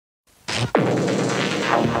Check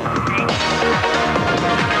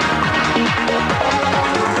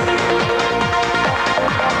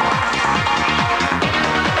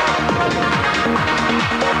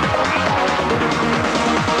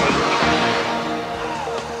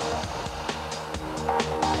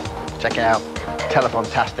it out.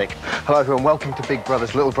 Telefontastic. Hello everyone, welcome to Big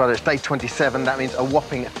Brother's Little Brother. It's day 27. That means a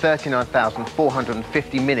whopping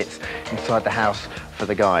 39,450 minutes inside the house for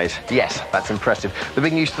the guys. Yes, that's impressive. The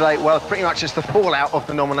big news today, well, pretty much it's the fallout of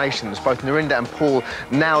the nominations. Both Narinda and Paul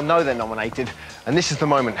now know they're nominated, and this is the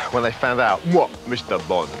moment when they found out what Mr.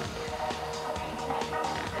 Bond.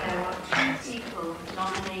 There are 10 people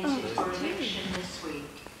nominated for eviction this week.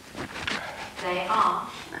 They are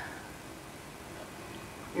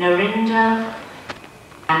Narinda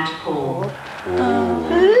and Paul.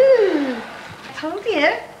 Told you.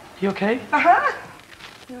 You okay? Uh-huh.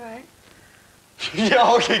 You all right?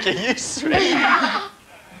 Yeah, okay, get used to it.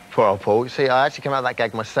 Poor old Paul. You see, I actually came out of that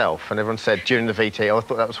gag myself, and everyone said during the VT, I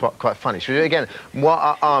thought that was quite funny. Should we do it again?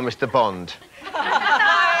 What are Mr. Bond?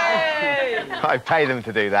 I pay them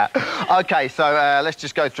to do that. OK, so let's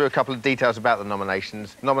just go through a couple of details about the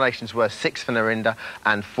nominations. Nominations were 6 for Narinda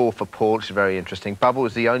and 4 for Paul, which is very interesting. Bubble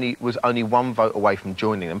was only 1 vote away from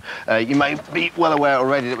joining them. You may be well aware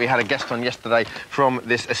already that we had a guest on yesterday from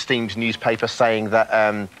this esteemed newspaper saying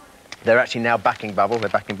that they're actually now backing Bubble. They're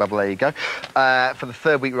backing Bubble, there you go. For the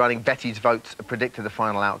 3rd week running, Betty's votes predicted the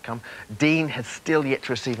final outcome. Dean has still yet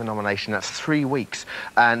to receive a nomination. That's 3 weeks.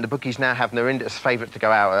 And the bookies now have Narinda as favourite to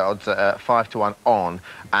go out at odds at 5-1 on,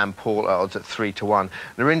 and Paul at odds at 3-1.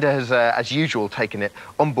 Narinda has, as usual, taken it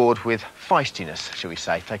on board with feistiness, shall we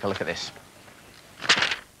say. Take a look at this.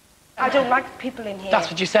 I don't like people in here. That's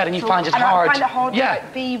what you said, and you find it hard. I find it hard yeah.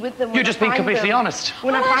 to be with them. You're just being completely honest.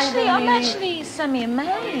 When I'm actually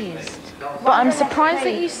semi-amazed. But I'm surprised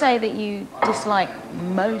that you say that you dislike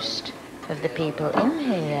most of the people in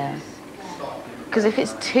here. Because if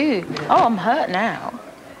it's 2, oh, I'm hurt now.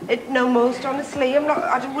 No, most honestly, I'm not.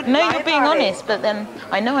 I wouldn't. No, lie you're being about honest, but then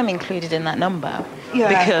I know I'm included in that number. Yeah.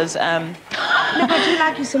 Because No, but I do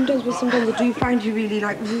like you sometimes, but sometimes I do find you really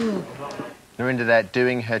like. Ooh. Narinda there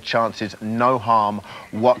doing her chances no harm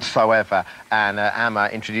whatsoever, and Amma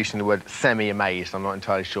introducing the word semi-amazed. I'm not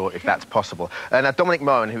entirely sure if that's possible. Now, Dominic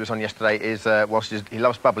Mohan, who was on yesterday, is, whilst he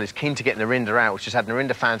loves Bubble, is keen to get Narinda out, which has had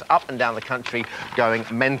Narinda fans up and down the country going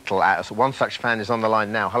mental at us. One such fan is on the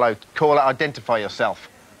line now. Hello, caller, identify yourself.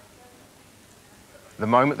 The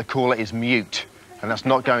moment the caller is mute, and that's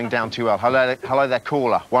not going down too well. Hello there,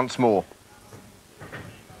 caller, once more.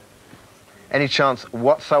 Any chance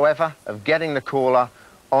whatsoever of getting the caller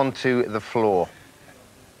onto the floor?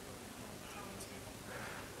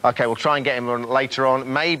 OK, we'll try and get him on later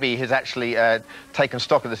on. Maybe he's actually taken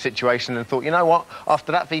stock of the situation and thought, you know what,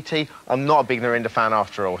 after that VT, I'm not a big Narinda fan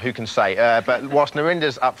after all, who can say? But whilst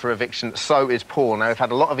Narinda's up for eviction, so is Paul. Now, we've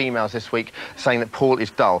had a lot of emails this week saying that Paul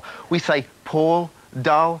is dull. We say, Paul,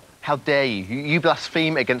 dull? How dare you? You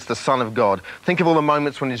blaspheme against the Son of God. Think of all the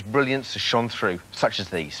moments when his brilliance has shone through, such as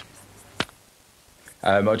these.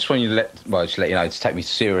 I just want you to let you know to take me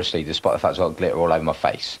seriously, despite the fact I've got glitter all over my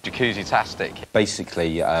face. Jacuzzi-tastic.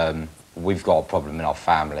 Basically, we've got a problem in our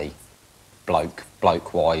family,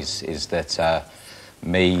 bloke-wise, is that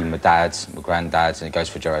me, my dad, my granddad, and it goes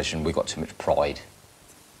for a generation, we've got too much pride.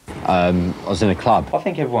 I was in a club. I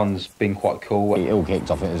think everyone's been quite cool. It all kicked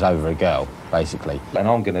off, it was over a girl, basically. And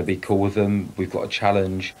I'm going to be cool with them. We've got a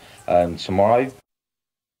challenge tomorrow.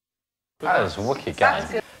 That was a wicked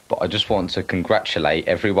game. But I just want to congratulate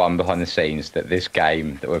everyone behind the scenes that this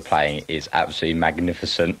game that we're playing is absolutely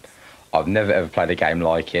magnificent. I've never ever played a game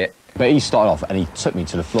like it. But he started off and he took me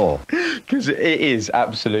to the floor. Because it is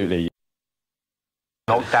absolutely...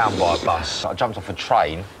 Knocked down by a bus. I jumped off a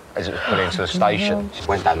train as it was put into the station. Just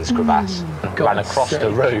went down this crevasse, ran across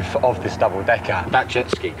the roof of this double-decker. That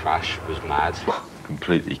jet ski crash was mad.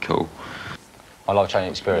 Completely cool. My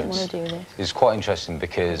life-changing experience. I want to do this. It's quite interesting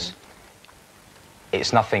because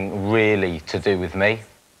it's nothing really to do with me.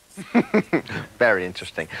 Very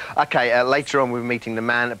interesting. OK, later on we're meeting the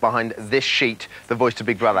man behind this sheet, the voice to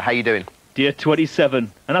Big Brother. How you doing? Dear 27,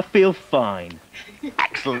 and I feel fine.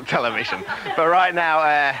 Excellent television. But right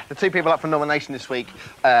now, the 2 people up for nomination this week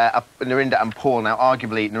are Narinda and Paul. Now,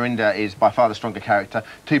 arguably, Narinda is by far the stronger character.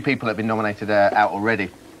 2 people have been nominated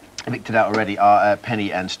evicted out already are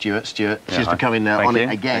Penny and Stuart. Stuart, she's becoming on it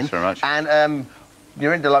again. Thanks very much. And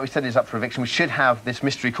Narinda, like we said, is up for eviction. We should have this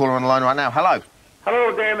mystery caller on the line right now. Hello.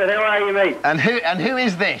 Hello, David. How are you, mate? And who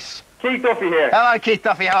is this? Keith Duffy here. Hello, Keith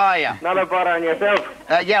Duffy. How are you? Not a bother on yourself.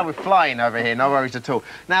 Yeah, we're flying over here. No worries at all.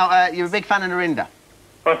 Now, you're a big fan of Narinda.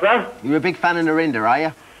 What's that? You're a big fan of Narinda, are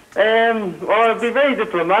you? Well, I'd be very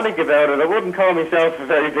diplomatic about it. I wouldn't call myself a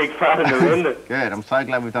very big fan of Narinda. Good. I'm so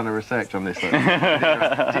glad we've done a research on this. do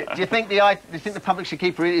you think the public should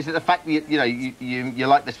keep her in? Is it the fact that you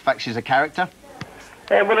like the fact she's a character?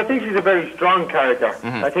 Well, I think she's a very strong character.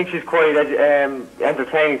 I think she's quite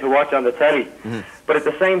entertaining to watch on the telly. But at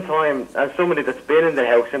the same time, as somebody that's been in the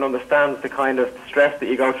house and understands the kind of stress that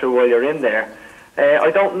you go through while you're in there,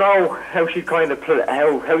 I don't know how she'd kind of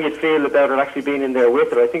how you'd feel about her actually being in there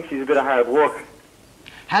with her. I think she's a bit of hard work.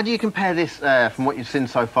 How do you compare this from what you've seen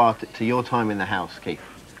so far to your time in the house, Keith?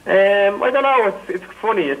 I don't know. It's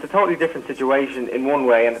funny. It's a totally different situation in one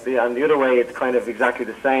way, and the other way, it's kind of exactly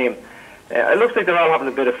the same. It looks like they're all having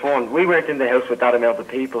a bit of fun. We weren't in the house with that amount of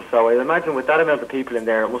people, so I imagine with that amount of people in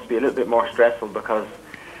there, it must be a little bit more stressful because,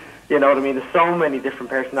 you know what I mean, there's so many different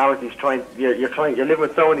personalities you're living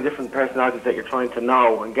with so many different personalities that you're trying to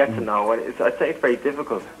know and get to know, and I'd say it's very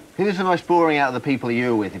difficult. Who was the most boring out of the people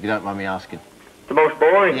you were with, if you don't mind me asking? The most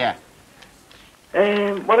boring? Yeah.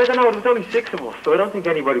 Well, I don't know, there was only 6 of us, so I don't think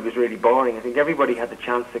anybody was really boring. I think everybody had the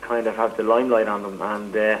chance to kind of have the limelight on them,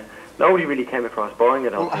 and nobody really came across boring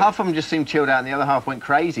at all. Well, half of them just seemed chilled out and the other half went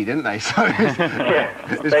crazy, didn't they? So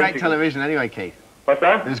it was great television anyway, Keith. What's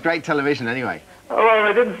that? It was great television anyway. Oh, well,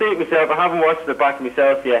 I didn't see it myself. I haven't watched it back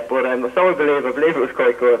myself yet, but so I believe it was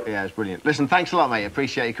quite good. Yeah, it was brilliant. Listen, thanks a lot, mate.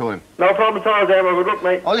 Appreciate you calling. No problem at all, Dermot. Good luck,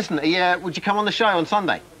 mate. Oh, listen, would you come on the show on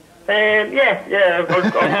Sunday? Yeah, I'll for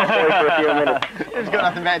a few minutes. He's got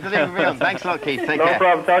nothing better to do with me. Thanks a lot, Keith. Take care. No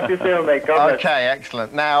problem. Talk to you soon, mate. God bless. Okay,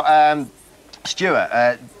 excellent. Now,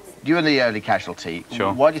 Stuart, you were the early casualty.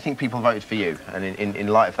 Sure. Why do you think people voted for you? And in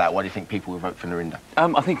light of that, why do you think people would vote for Narinda?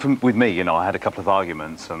 I think with me, I had a couple of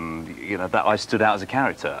arguments, and that I stood out as a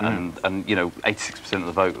character, and 86% of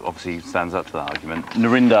the vote obviously stands up to that argument.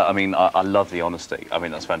 Narinda, I mean, I love the honesty. I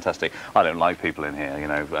mean, that's fantastic. I don't like people in here,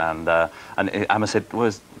 and Emma said,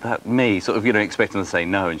 "Was that me?" Sort of, expecting to say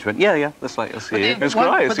no, and she went, "Yeah, let's see it." It's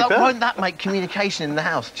great. But won't that make communication in the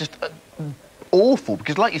house just awful?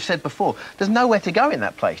 Because, like you've said before, there's nowhere to go in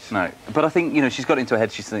that place. No, but I think she's got into her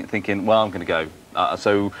head. She's thinking, well, I'm going to go,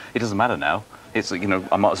 so it doesn't matter now. It's I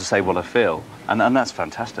might as well say what I feel, and that's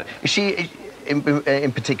fantastic. Is she,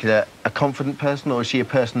 in particular, a confident person, or is she a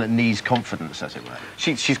person that needs confidence, as it were?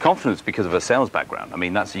 She's confident because of her sales background. I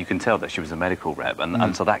mean, you can tell that she was a medical rep,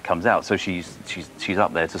 and so that comes out. So she's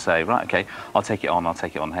up there to say, right, okay, I'll take it on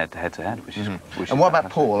head to head, which is. And what about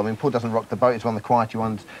Paul? I mean, Paul doesn't rock the boat. He's one of the quieter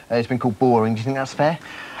ones. It's been called boring. Do you think that's fair?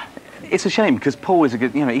 It's a shame because Paul is a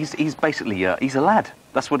good. He's basically he's a lad.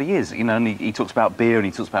 That's what he is, and he talks about beer and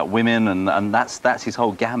he talks about women, and that's his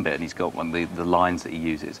whole gambit, and he's got one of the lines that he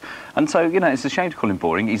uses. And so, it's a shame to call him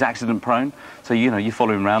boring. He's accident prone, so you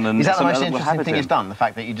follow him around. And is that the most interesting thing he's done? The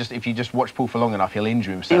fact that if you just watch Paul for long enough, he'll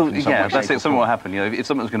injure himself. Yeah, that's it. Something will happen. If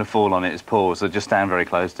something was going to fall on it, it's Paul. So just stand very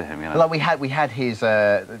close to him. Like we had his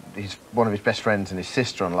one of his best friends and his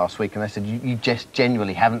sister on last week, and they said you just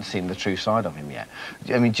genuinely haven't seen the true side of him yet.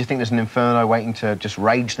 I mean, do you think there's an inferno waiting to just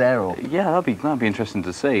rage there, or? Yeah, that'd be interesting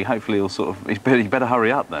to see. Hopefully, he better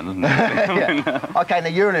hurry up then, isn't he? Yeah. Okay, now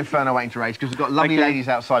you're an inferno waiting to rage because we've got lovely ladies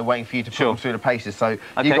outside waiting for you to put them through the paces. So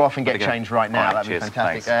you go off and get changed right now. That'd be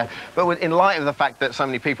fantastic. But in light of the fact that so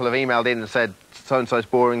many people have emailed in and said so-and-so's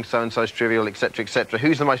boring, so-and-so's trivial, etc., etc.,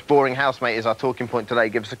 who's the most boring housemate is our talking point today.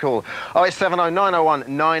 Give us a call. 0870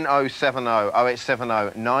 901 9070.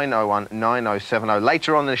 0870 901 9070.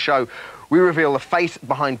 Later on in the show, we reveal the face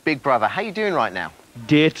behind Big Brother. How you doing right now?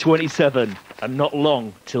 Dear 27, and not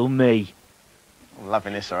long till me. I'm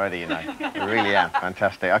loving this already, I really am.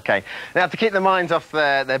 Fantastic. Okay. Now, to keep their minds off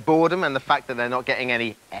their boredom and the fact that they're not getting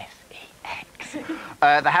any sex,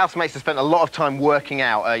 the housemates have spent a lot of time working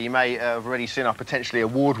out. You may have already seen our potentially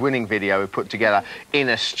award-winning video we put together, In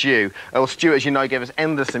a Stew. Well, Stu, as you know, gave us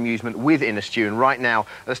endless amusement with In a Stew, and right now,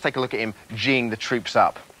 let's take a look at him geeing the troops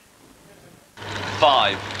up.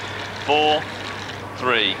 5, 4,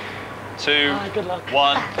 3, 2,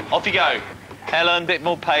 1, off you go. Helen, bit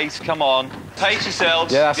more pace, come on. Pace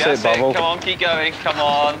yourselves. Yeah, that's it, Bubble. Come on, keep going, come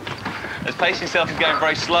on. Let's pace yourself and going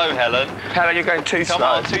very slow, Helen. Helen, you're going too slow. Come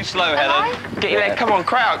on, too slow, Helen. Get your leg, come on,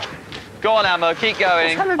 crouch. Go on, Emma, keep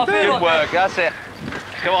going. Good work, that's it.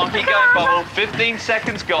 Come on, keep going, Bubble. 15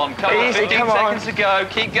 seconds gone. Come on, 15 seconds to go.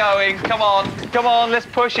 Keep going. Come on, let's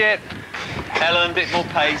push it. Helen, bit more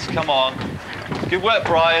pace, come on. Good work,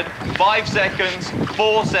 Brian. 5 seconds,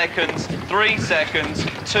 4 seconds, 3 seconds,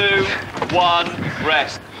 2, 1,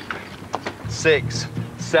 rest. 6,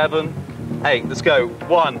 7, 8. Let's go.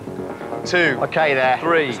 1, 2. Okay, there.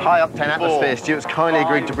 3. It's high octane atmosphere. Stuart's kindly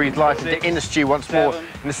agreed to breathe life in the stew once more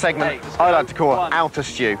in the segment I like to call Outer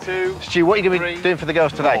Stew. Stu, what are you going to be doing for the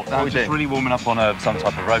girls today? I'm just really warming up on some type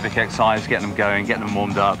of aerobic exercise, getting them going, getting them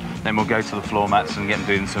warmed up. Then we'll go to the floor mats and get them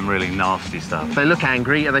doing some really nasty stuff. They look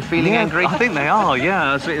angry. Are they feeling angry? I think they are,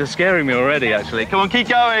 yeah. They're scaring me already, actually. Come on, keep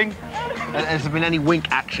going. Has there been any wink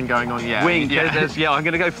action going on yet? Wink, yeah, I'm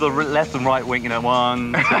going to go for the left and right wink,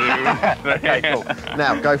 1, 2. Okay, cool.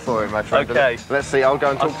 Now, go for it, my friend. Okay. Let's see, I'll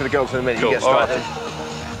go and talk to the girls in a minute. Cool. You get started. Right.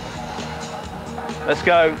 Let's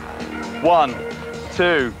go. 1,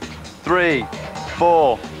 2, 3,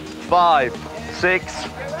 4, 5, 6,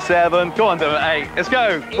 7. Go on, do it. 8. Let's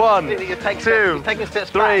go. 1, 2, 3,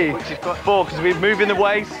 4. Because we're moving the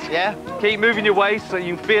waist. Yeah. Keep moving your waist so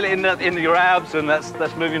you can feel it in your abs, and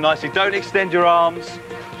that's moving nicely. Don't extend your arms,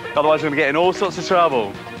 otherwise we're going to get in all sorts of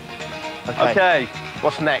trouble. Okay.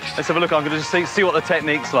 What's next? Let's have a look. I'm going to just see what the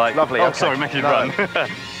technique's like. Lovely. Oh, okay. sorry, make you run.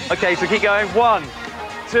 Okay, so keep going. 1,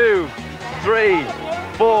 2, 3,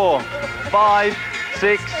 4, 5,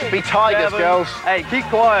 6. Be tigers, 7, girls. 8. Keep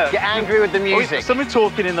quiet. Get angry with the music. Someone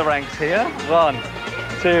talking in the ranks here. 1,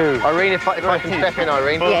 2. Irene, if I can step in,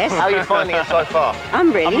 Irene. Yes. How are you finding it so far?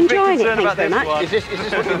 I'm really enjoying it, thank you very much. Is this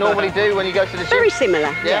what you normally do when you go to the gym? Very similar,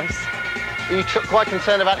 Yeah? yes. Are you quite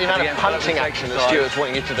concerned about the amount of punching action that Stuart's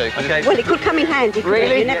wanting you to do? Okay. Well, it could come in handy, couldn't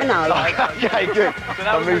Really? it? You never know. Okay, good. So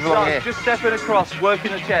now I'll we're move gonna along start here. just stepping across,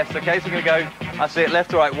 working the chest, okay? So we're going to go, that's it, left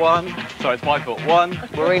to right, 1. Sorry, it's my fault. 1,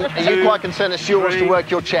 Maureen, are you quite concerned that Stuart wants to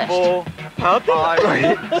work your chest? 4, 5,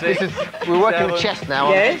 6, We're working the 7, chest now.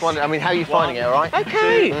 Yes. I'm just wondering, I mean, how are you finding it, all right?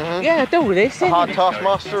 Okay. Yeah, I do this. A hard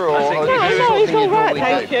taskmaster, or No, is No, this the no, sort of it's thing all you'd right, normally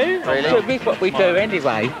thank do? you. Really? It's what we do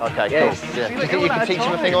anyway. Okay, Yes. cool. Yeah. Do you think you could teach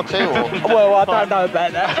him a thing or two? Or? Well, I don't know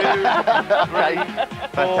about that. Okay.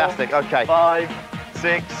 Fantastic. Okay. 5,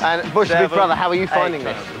 6, And Bush, big 7, brother, how are you 8. finding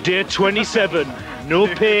this? Dear 27, no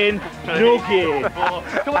pain, no gain.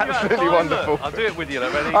 Absolutely wonderful. I'll do it with you,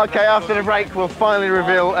 ready? Okay, after the break, we'll finally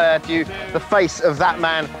reveal to you the face of that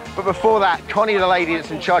man. But before that, Connie, the lady that's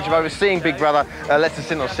in charge of overseeing Big Brother, lets us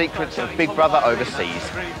in on secrets of Big Brother overseas.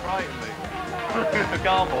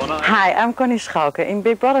 Hi, I'm Connie Schalke. In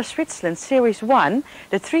Big Brother Switzerland Series 1,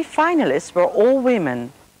 the 3 finalists were all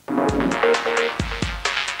women.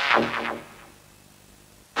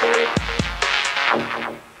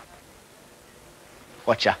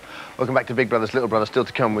 Watcha. Welcome back to Big Brother's Little Brother. Still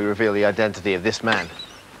to come, we reveal the identity of this man.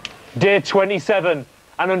 Dear 27,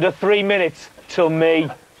 and under 3 minutes till me.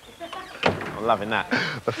 I'm loving that.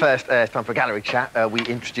 But first, it's time for a gallery chat. We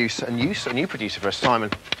introduce a new producer for us,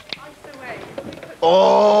 Simon.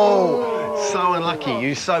 Oh, so unlucky.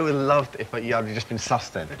 You so would have loved if you had just been sus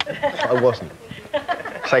then. I wasn't.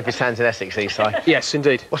 Safest hands in Essex, Eastside. Yes,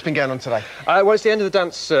 indeed. What's been going on today? Well, it's the end of the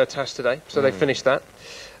dance task today, so they finished that.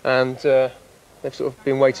 And they've sort of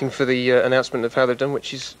been waiting for the announcement of how they've done,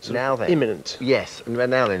 which is sort of imminent. Yes, and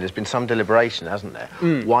now then, there's been some deliberation, hasn't there?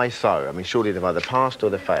 Why so? I mean, surely they've either passed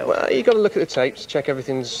or they've failed. Well, you've got to look at the tapes, check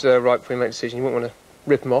everything's right before you make a decision. You wouldn't want to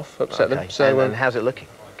rip them off, upset them. So, and how's it looking?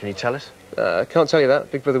 Can you tell us? I can't tell you that.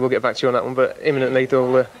 Big Brother will get back to you on that one, but imminently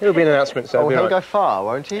it'll be an announcement. So he'll right. go far,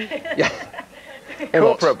 won't he? Yeah.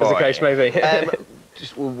 Corporate boy. As the case may be.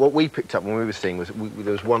 Just what we picked up when we were seeing was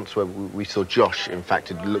there was once where we saw Josh, in fact,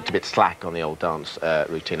 had looked a bit slack on the old dance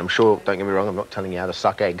routine. I'm sure, don't get me wrong, I'm not telling you how to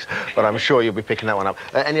suck eggs, but I'm sure you'll be picking that one up.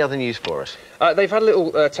 Any other news for us? They've had a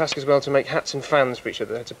little task as well to make hats and fans for each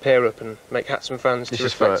other. They had to pair up and make hats and fans to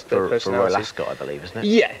reflect their for personalities. Royal Ascot, I believe, isn't it?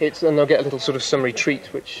 Yeah, and they'll get a little sort of summary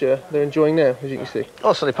treat, which they're enjoying now, as you can see.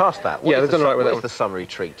 Oh, so they passed that? Yeah, they've done right with that What's the summary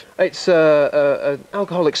treat? It's an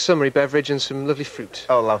alcoholic summary beverage and some lovely fruit.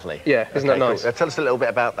 Oh, lovely. Yeah, isn't that nice? Cool. Tell us a little bit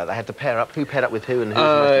about that. They had to pair up. Who paired up with who and who's the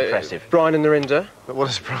most impressive? Brian and Narinda. But what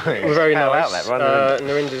is Brian? Were very How nice. about that?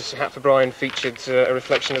 Narinda's hat for Brian featured a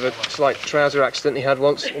reflection of a slight trouser accident he had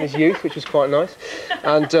once in his youth, which was quite nice.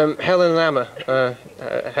 And Helen and Amma,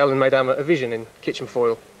 Helen made Amma a vision in kitchen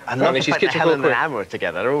foil. I love the fact that Helen and Amma are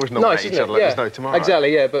together. They're always not nice, at each other like there's no tomorrow.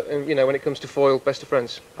 Exactly, yeah, but you know, when it comes to foil, best of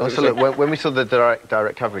friends. Oh, so look, when we saw the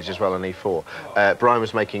direct coverage as well on E4, Brian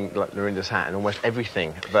was making like Narinda's hat, and almost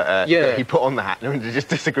everything that he put on the hat, Narinda just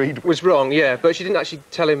disagreed with. Was wrong, yeah, but she didn't actually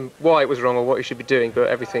tell him why it was wrong or what he should be doing, but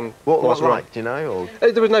everything was wrong. Like, do you know?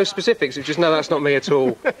 Or? There was no specifics, it was just, no, that's not me at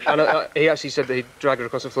all. And he actually said that he'd drag her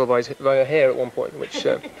across the floor by her hair at one point, which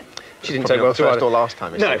she didn't take well to first or last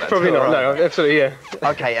time. No, probably not, no, absolutely, yeah.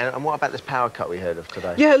 Okay, and what about this power cut we heard of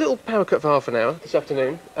today? Yeah, a little power cut for half an hour this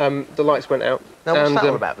afternoon. The lights went out. Now, what's that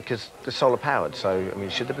all about? Because they're solar powered, so, I mean,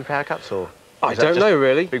 should there be power cuts, or...? I don't know,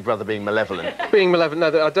 really. Big Brother being malevolent? Being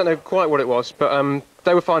malevolent, no, I don't know quite what it was, but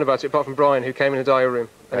they were fine about it, apart from Brian, who came in a dire room.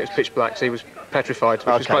 and it was pitch black, so he was petrified, which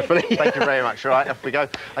was quite funny. Thank you very much. All right, off we go.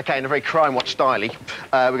 OK, in a very Crime Watch styley,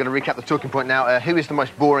 we're going to recap the talking point now. Who is the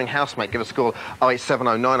most boring housemate? Give us a call,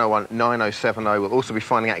 0870 901 9070. We'll also be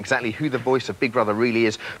finding out exactly who the voice of Big Brother really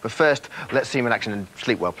is. But first, let's see him in action and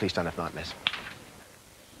sleep well. Please don't have nightmares.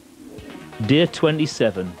 Day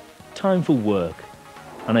 27. Time for work.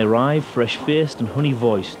 And I arrive fresh-faced and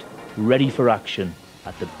honey-voiced, ready for action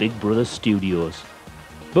at the Big Brother studios.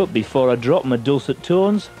 But before I drop my dulcet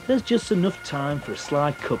tones, there's just enough time for a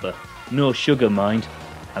sly cuppa. No sugar, mind.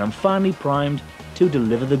 And I'm finally primed to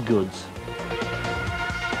deliver the goods.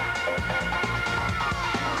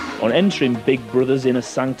 On entering Big Brother's inner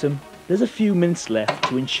sanctum, there's a few minutes left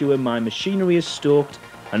to ensure my machinery is stoked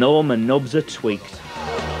and all my knobs are tweaked.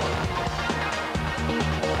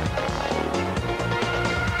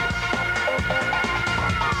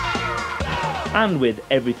 And with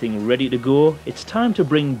everything ready to go, it's time to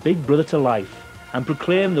bring Big Brother to life and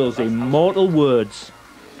proclaim those immortal words.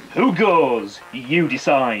 Who goes? You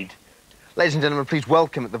decide. Ladies and gentlemen, please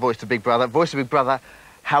welcome the voice of Big Brother. Voice of Big Brother,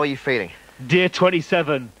 how are you feeling? Day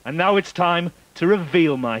 27, and now it's time to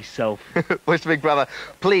reveal myself. Voice of Big Brother,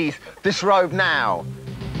 please disrobe now.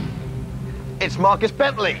 It's Marcus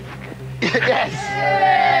Bentley. Yes.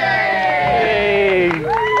 Hey.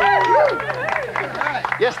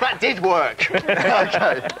 Yes, that did work.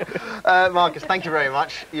 OK. Marcus, thank you very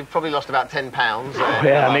much. You've probably lost about £10.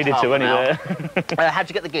 Yeah, I needed to anyway. How'd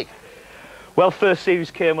you get the gig? Well, first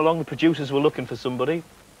series came along, the producers were looking for somebody.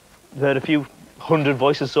 They heard a few hundred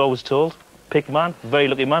voices, so I was told. Picked man, very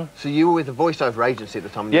lucky man. So you were with the voiceover agency at the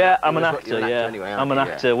time? Yeah, I'm an actor, yeah. Anyway, I'm an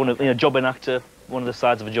actor, one of, jobbing actor, one of the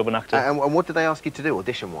sides of a jobbing actor. And what did they ask you to do,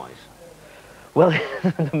 audition-wise? Well,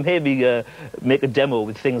 maybe make a demo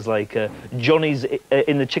with things like Johnny's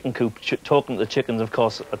in the chicken coop talking to the chickens. Of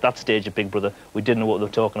course, at that stage of Big Brother, we didn't know what they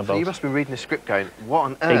were talking about. So you must be reading the script going, what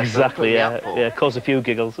on earth? Exactly, yeah, caused a few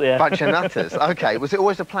giggles, yeah. Bunch of nutters. OK, was it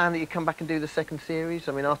always the plan that you'd come back and do the second series?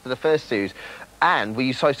 I mean, after the first series, and were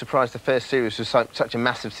you so surprised the first series was such a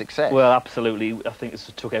massive success? Well, absolutely. I think it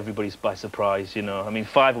took everybody by surprise, you know. I mean,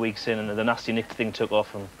 5 weeks in and the Nasty Nick thing took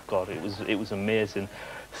off, and God, it was amazing.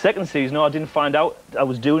 Second series, no, I didn't find out I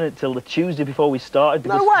was doing it till the Tuesday before we started.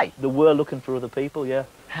 No way! They were looking for other people, yeah.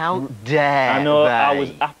 How dare I know, they? I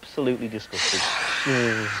was absolutely disgusted.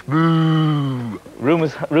 Boo!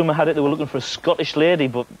 Rumour had it they were looking for a Scottish lady,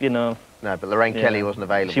 but, you know... No, but Lorraine Kelly wasn't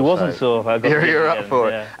available. She wasn't, so I got you're up for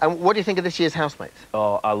it. Yeah. And what do you think of this year's housemates?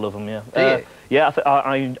 Oh, I love them, yeah. Do you? Yeah,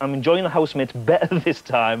 I'm enjoying the housemates better this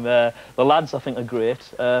time. The lads, I think, are great.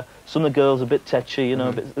 Some of the girls are a bit tetchy, you know,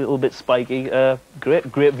 a little bit spiky. Great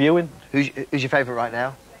viewing. Who's your favourite right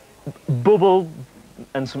now? Bubble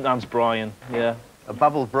and sometimes Brian, yeah. A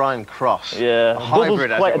Bubble Brian cross. Yeah. A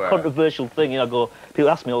hybrid, Bubble's quite a controversial thing. You know,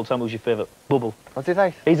 people ask me all the time, who's your favourite? Bubble. What do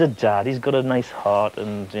they? He's a dad. He's got a nice heart,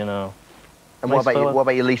 and you know. And what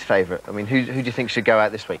about your least favourite? I mean, who do you think should go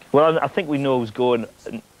out this week? Well, I think we know who's going.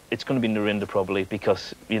 It's going to be Narinda probably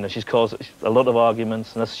because you know she's caused a lot of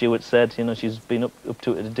arguments, and as Stuart said, you know she's been up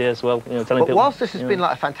to it today as well. You know, telling but people. Whilst this has been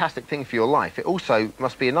like a fantastic thing for your life, it also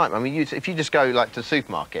must be a nightmare. I mean, if you just go like to the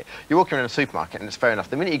supermarket, you're walking around a supermarket, and it's fair enough.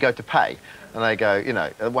 The minute you go to pay, and they go, you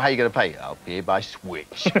know, well, how are you going to pay? I'll pay by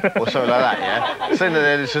switch or something like that. Yeah. So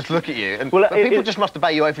they just look at you, and people just must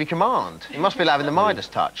obey you every command. It must be like having the Midas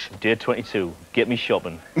touch. Day 22, get me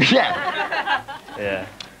shopping. Yeah. Yeah.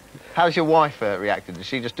 How's your wife reacted? Did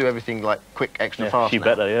she just do everything like quick, extra fast? She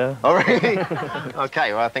better, yeah. Oh, really?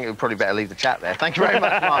 OK, well, I think we'd probably better leave the chat there. Thank you very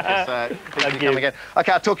much, Marcus. Thank you. Again.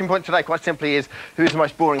 OK, our talking point today, quite simply, is who's the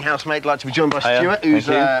most boring housemate? I'd like to be joined by Stuart, who's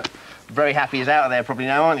very happy he's out of there probably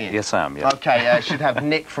now, aren't you? Yes, I am, yeah. OK, should have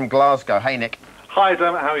Nick from Glasgow. Hey, Nick. Hi,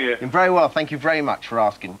 Dermot, how are you? I'm very well, thank you very much for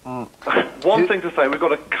asking. One thing to say, we've got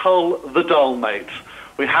to cull the doll mate.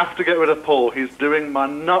 We have to get rid of Paul. He's doing my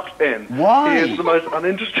nut in. Why? He is the most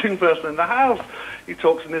uninteresting person in the house. He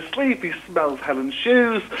talks in his sleep, he smells Helen's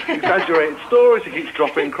shoes, exaggerated stories, he keeps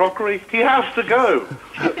dropping crockery. He has to go.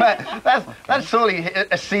 That's surely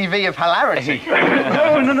a CV of hilarity.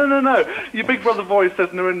 No. Your Big Brother voice says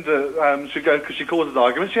Narinda should go because she causes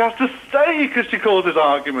arguments. She has to stay because she causes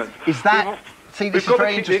arguments. Is that... See, this is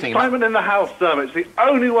very interesting. The excitement in the house, Dermot. It's the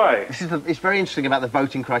only way. It's very interesting about the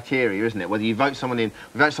voting criteria, isn't it? Whether you vote someone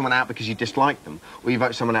out because you dislike them, or you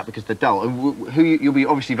vote someone out because they're dull. And you'll be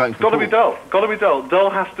obviously voting for. Got to be dull. Got to be dull. Dull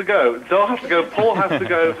has to go. Dull has to go. Paul has to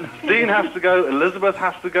go. Dean has to go. Elizabeth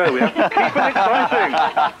has to go. We have to keep it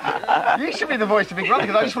exciting. You should be the voice of Big Brother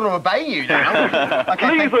because I just want to obey you now.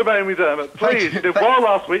 Okay, please obey me, Dermot. Please. You did well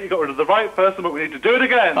last week. You got rid of the right person, but we need to do it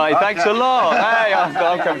again. Hey, thanks a lot. Hey,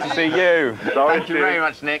 I've come to see you. Thank you very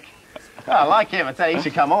much, Nick. Oh, I like him. I tell you, he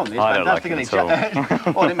should come on. He's I don't like fantastic, him isn't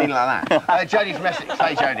he? Oh, I didn't mean it like that. Jodie from Essex.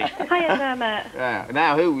 Hey, Jodie. Hiya, Dermot. Yeah.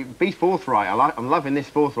 Now, be forthright. I'm loving this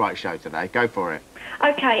forthright show today. Go for it.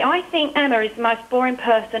 Okay, I think Emma is the most boring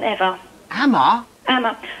person ever. Emma?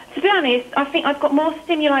 Emma. To be honest, I think I've got more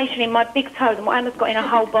stimulation in my big toe than what Emma's got in her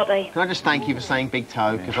whole body. Can I just thank you for saying big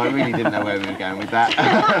toe, because I really didn't know where we were going with that.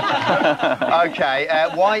 Okay,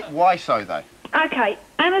 why so, though? Okay,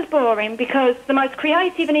 Emma's boring because the most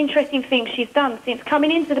creative and interesting thing she's done since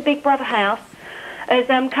coming into the Big Brother house is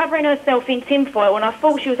covering herself in tinfoil, and I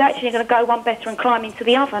thought she was actually going to go one better and climb into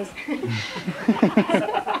the oven.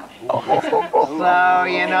 So,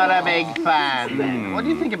 you're not a big fan, then? What do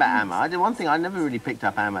you think about Emma? One thing I never really picked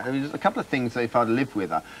up Emma. There was a couple of things that if I'd lived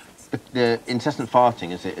with her, the incessant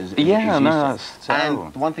farting is Yeah, no, useless. that's terrible.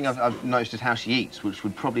 And the one thing I've noticed is how she eats, which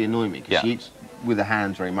would probably annoy me, because she eats with her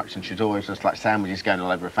hands very much, and she's always just like sandwiches going all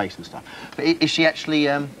over her face and stuff. But is she actually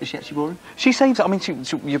boring? She saves. I mean,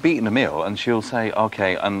 you're eating a meal, and she'll say,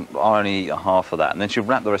 "Okay, and I'll only eat half of that," and then she'll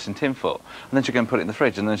wrap the rest in tinfoil, and then she'll go and put it in the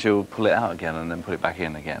fridge, and then she'll pull it out again, and then put it back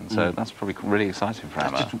in again. So that's probably really exciting for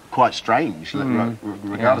Emma. It's just quite strange,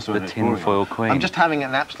 regardless of the tinfoil queen. I'm just having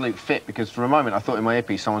an absolute fit because for a moment I thought in my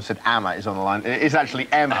earpiece someone said Emma is on the line. It is actually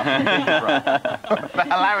Emma from Peterborough. The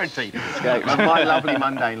hilarity of my lovely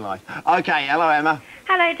mundane life. Okay, hello Emma.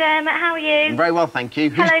 Hello, Dermot. How are you? Very well, thank you.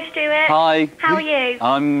 Hello, Stuart. Hi. How are you?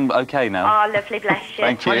 I'm okay now. Oh, lovely, bless you.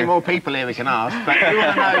 Thank you. 20 more people here we can ask, but we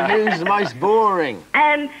want to know who's the most boring.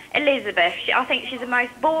 Elizabeth. I think she's the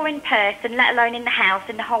most boring person, let alone in the house,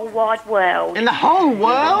 in the whole wide world. In the whole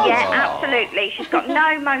world? Yeah, absolutely. She's got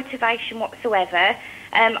no motivation whatsoever.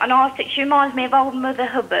 And I think she reminds me of old Mother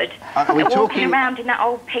Hubbard, Are we walking talking around in that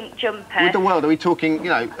old pink jumper. with the world? Are we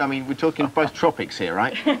talking, I mean, we're talking both tropics here,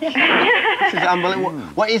 right? This is unbelievable.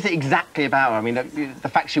 What is it exactly about her? I mean, the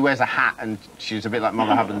fact she wears a hat and she's a bit like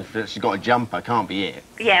Mother Hubbard and she's got a jumper can't be it.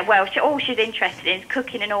 Yeah, well, all she's interested in is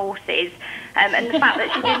cooking and horses, and the fact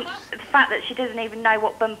that she doesn't even know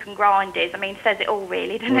what bump and grind is. I mean, says it all,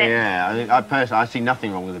 really, doesn't it? Yeah, I think I see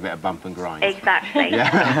nothing wrong with a bit of bump and grind. Exactly.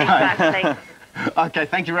 Yeah. Exactly. Okay,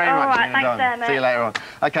 thank you very much. All right, thanks, Dermot. See you later on.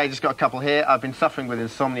 Okay, just got a couple here. I've been suffering with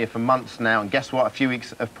insomnia for months now, and guess what? A few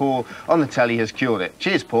weeks of Paul on the telly has cured it.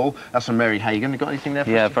 Cheers, Paul. That's from Mary Hagan. You got anything there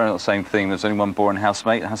for us? Very much the same thing. There's only one boring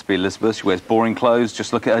housemate. It has to be Elizabeth. She wears boring clothes.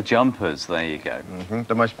 Just look at her jumpers. There you go.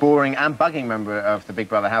 The most boring and bugging member of the Big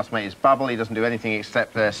Brother housemate is Bubble. He doesn't do anything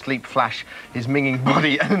except sleep flash his minging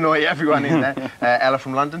body and annoy everyone in there. Ella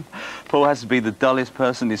from London. Paul has to be the dullest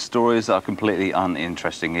person. His stories are completely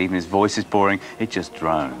uninteresting. Even his voice is boring. It just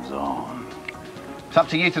drones on. It's up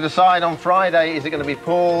to you to decide on Friday. Is it going to be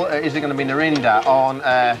Paul? Is it going to be Narinda? On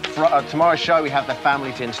tomorrow's show, we have the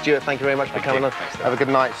family in. Stuart, thank you very much for coming on. Have a good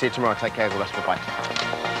night. See you tomorrow. Take care of all us. Bye-bye.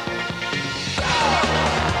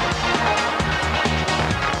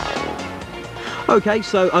 OK,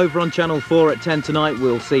 so over on Channel 4 at 10 tonight,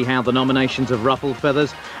 we'll see how the nominations have ruffled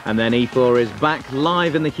feathers. And then E4 is back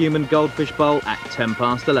live in the Human Goldfish Bowl at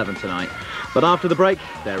 11:10 tonight. But after the break,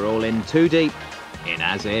 they're all in too deep in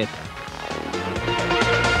As If.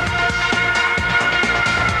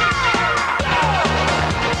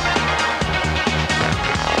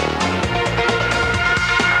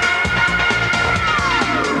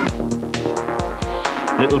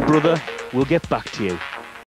 Little brother, we'll get back to you.